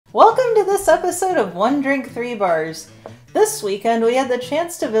Welcome to this episode of One Drink, Three Bars. This weekend we had the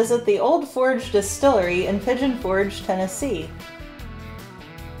chance to visit the Old Forge Distillery in Pigeon Forge, Tennessee.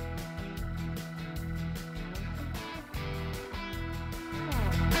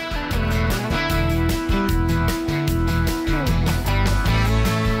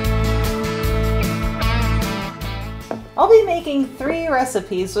 I'll be making 3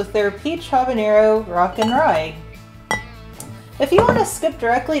 recipes with their Peach Habanero Rock and Rye. If you want to skip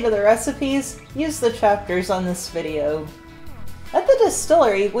directly to the recipes, use the chapters on this video. At the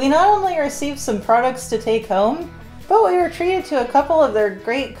distillery, we not only received some products to take home, but we were treated to a couple of their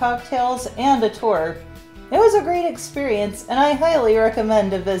great cocktails and a tour. It was a great experience, and I highly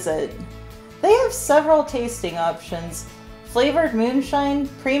recommend a visit. They have several tasting options: flavored moonshine,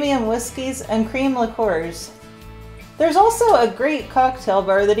 premium whiskeys, and cream liqueurs. There's also a great cocktail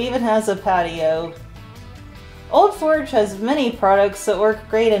bar that even has a patio. Old Forge has many products that work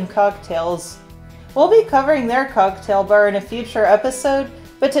great in cocktails. We'll be covering their cocktail bar in a future episode,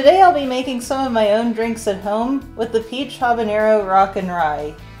 but today I'll be making some of my own drinks at home with the Peach Habanero Rock and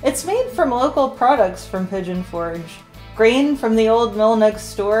Rye. It's made from local products from Pigeon Forge: grain from the Old Mill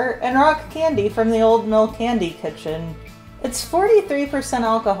next door, and rock candy from the Old Mill Candy Kitchen. It's 43%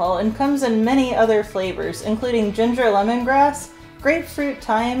 alcohol and comes in many other flavors, including ginger lemongrass, grapefruit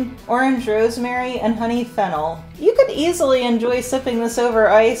thyme, orange rosemary, and honey fennel. You could easily enjoy sipping this over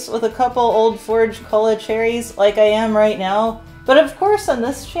ice with a couple Old Forge cola cherries like I am right now, but of course on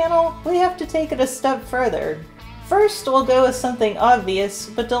this channel we have to take it a step further. First we'll go with something obvious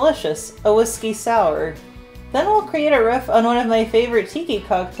but delicious, a whiskey sour. Then we'll create a riff on one of my favorite tiki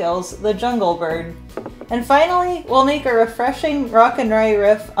cocktails, the Jungle Bird. And finally, we'll make a refreshing rock and rye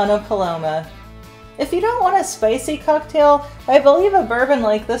riff on a Paloma. If you don't want a spicy cocktail, I believe a bourbon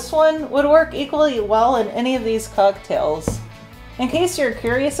like this one would work equally well in any of these cocktails. In case you're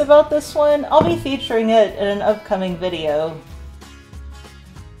curious about this one, I'll be featuring it in an upcoming video.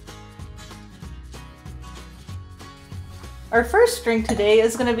 Our first drink today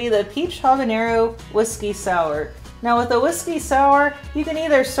is going to be the Peach Habanero Whiskey Sour. Now with a whiskey sour, you can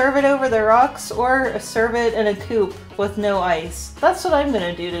either serve it over the rocks or serve it in a coupe with no ice. That's what I'm going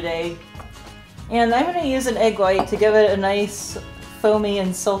to do today. And I'm going to use an egg white to give it a nice foamy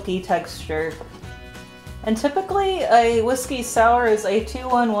and silky texture. And typically a whiskey sour is a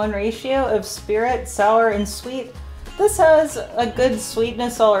 2-1-1 ratio of spirit, sour, and sweet. This has a good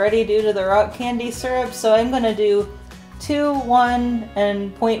sweetness already due to the rock candy syrup, so I'm going to do 2, 1,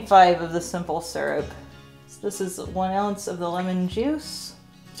 and 0.5 of the simple syrup. So this is 1 ounce of the lemon juice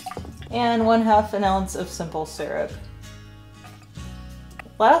and 1/2 an ounce of simple syrup.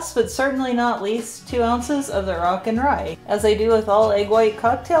 Last but certainly not least, 2 ounces of the rock and rye. As I do with all egg white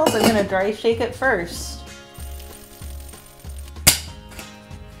cocktails, I'm going to dry shake it first.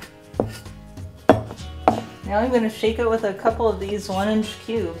 Now I'm going to shake it with a couple of these 1-inch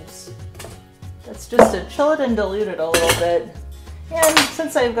cubes. That's just to chill it and dilute it a little bit. And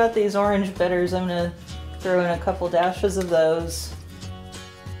since I've got these orange bitters, I'm going to throw in a couple dashes of those.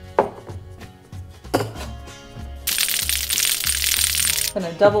 I'm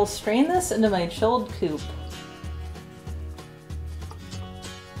going to double strain this into my chilled coupe.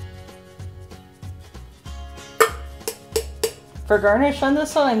 For garnish on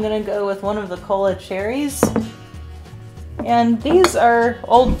this one, I'm going to go with one of the cola cherries. And these are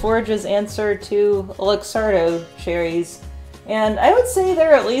Old Forge's answer to Luxardo cherries. And I would say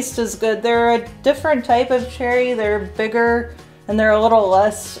they're at least as good. They're a different type of cherry, they're bigger, and they're a little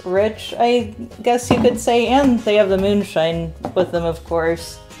less rich, I guess you could say, and they have the moonshine with them, of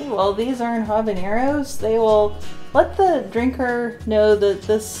course. Well, these aren't habaneros. They will let the drinker know that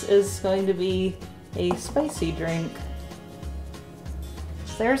this is going to be a spicy drink.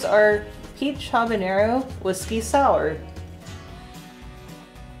 There's our Peach Habanero Whiskey Sour.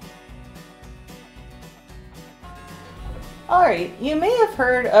 Alright, you may have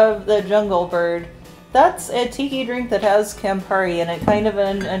heard of the Jungle Bird. That's a tiki drink that has Campari in it, kind of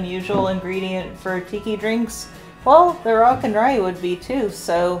an unusual ingredient for tiki drinks. Well, the rock and rye would be too,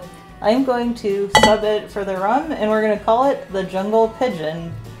 so I'm going to sub it for the rum, and we're going to call it the Jungle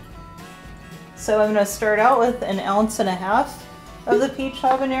Pigeon. So I'm going to start out with 1.5 ounces of the Peach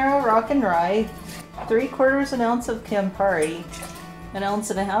Habanero Rock and Rye, 3/4 ounce of Campari, 1.5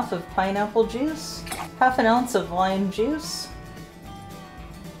 ounces of pineapple juice, 1/2 ounce of lime juice,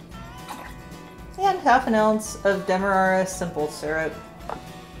 and 1/2 ounce of Demerara simple syrup.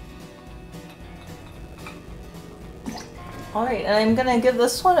 Alright, and I'm going to give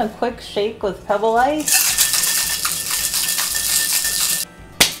this one a quick shake with pebble ice.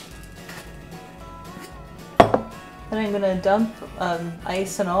 And I'm gonna dump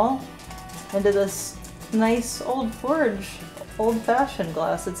ice and all into this nice Old Forge old-fashioned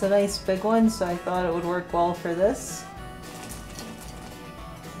glass. It's a nice big one, so I thought it would work well for this.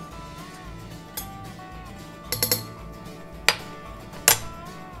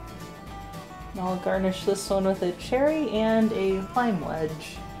 And I'll garnish this one with a cherry and a lime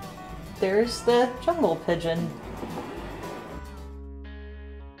wedge. There's the jungle pigeon.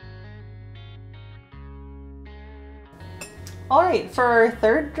 Alright, for our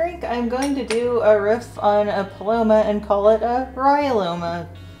third drink, I'm going to do a riff on a Paloma and call it a Rye-Loma.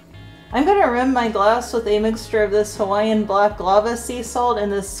 I'm going to rim my glass with a mixture of this Hawaiian black lava sea salt and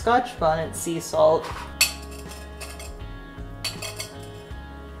this Scotch bonnet sea salt.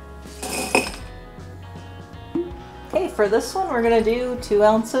 Okay, for this one we're going to do 2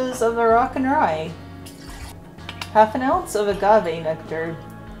 ounces of the rock and rye, half an ounce of agave nectar,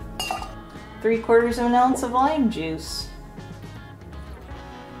 3/4 of an ounce of lime juice.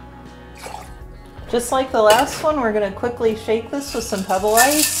 Just like the last one, we're going to quickly shake this with some pebble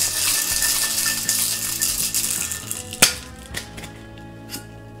ice.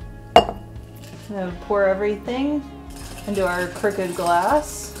 I'm going to pour everything into our crooked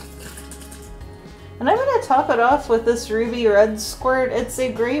glass. And I'm going to top it off with this ruby red squirt. It's a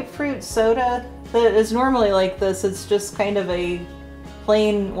grapefruit soda that is normally like this. It's just kind of a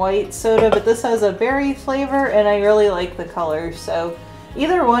plain white soda, but this has a berry flavor and I really like the color, so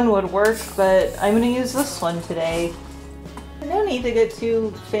either one would work, but I'm going to use this one today. No need to get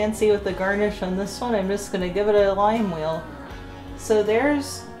too fancy with the garnish on this one. I'm just going to give it a lime wheel. So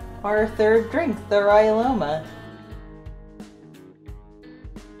there's our third drink, the Rye-Loma.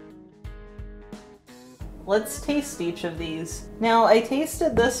 Let's taste each of these. Now, I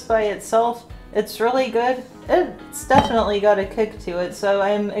tasted this by itself. It's really good. It's definitely got a kick to it, so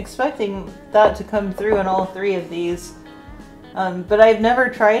I'm expecting that to come through in all 3 of these. But I've never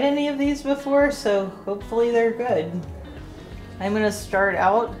tried any of these before, so hopefully they're good. I'm going to start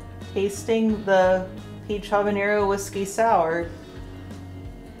out tasting the Peach Habanero Whiskey Sour.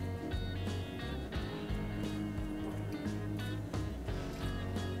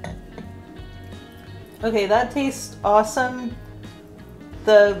 Okay, that tastes awesome.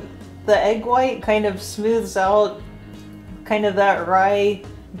 The egg white kind of smooths out kind of that rye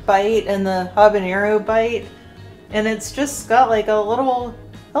bite and the habanero bite. And it's just got like a little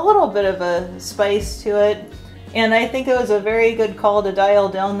bit of a spice to it. And I think it was a very good call to dial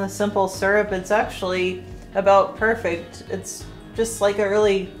down the simple syrup. It's actually about perfect. It's just like a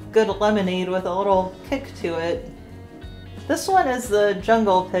really good lemonade with a little kick to it. This one is the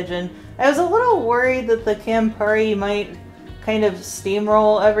jungle pigeon. I was a little worried that the Campari might kind of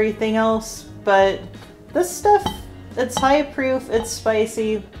steamroll everything else, but this stuff, it's high proof, it's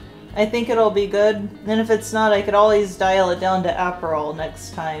spicy. I think it'll be good, and if it's not, I could always dial it down to Aperol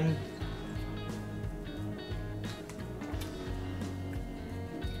next time.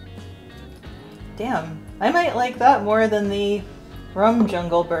 Damn, I might like that more than the rum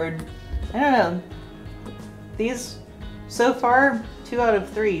jungle bird. I don't know. These, so far, 2 out of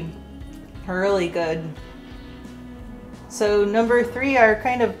 3 are really good. So number 3, our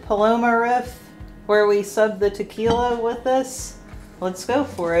kind of Paloma riff, where we sub the tequila with this. Let's go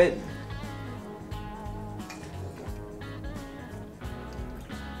for it.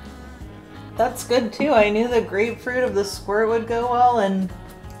 That's good too. I knew the grapefruit of the squirt would go well, and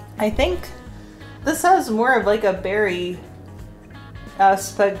I think this has more of like a berry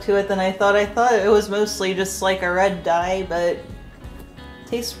aspect to it than I thought. I thought it was mostly just like a red dye, but it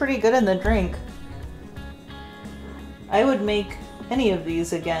tastes pretty good in the drink. I would make any of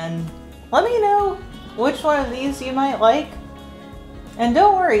these again. Let me know which one of these you might like. And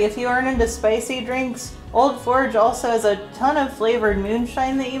don't worry, if you aren't into spicy drinks, Old Forge also has a ton of flavored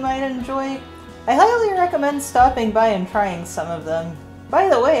moonshine that you might enjoy. I highly recommend stopping by and trying some of them. By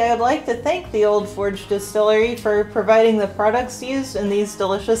the way, I'd like to thank the Old Forge Distillery for providing the products used in these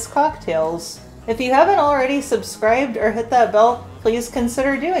delicious cocktails. If you haven't already subscribed or hit that bell, please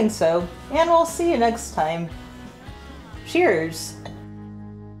consider doing so, and we'll see you next time. Cheers!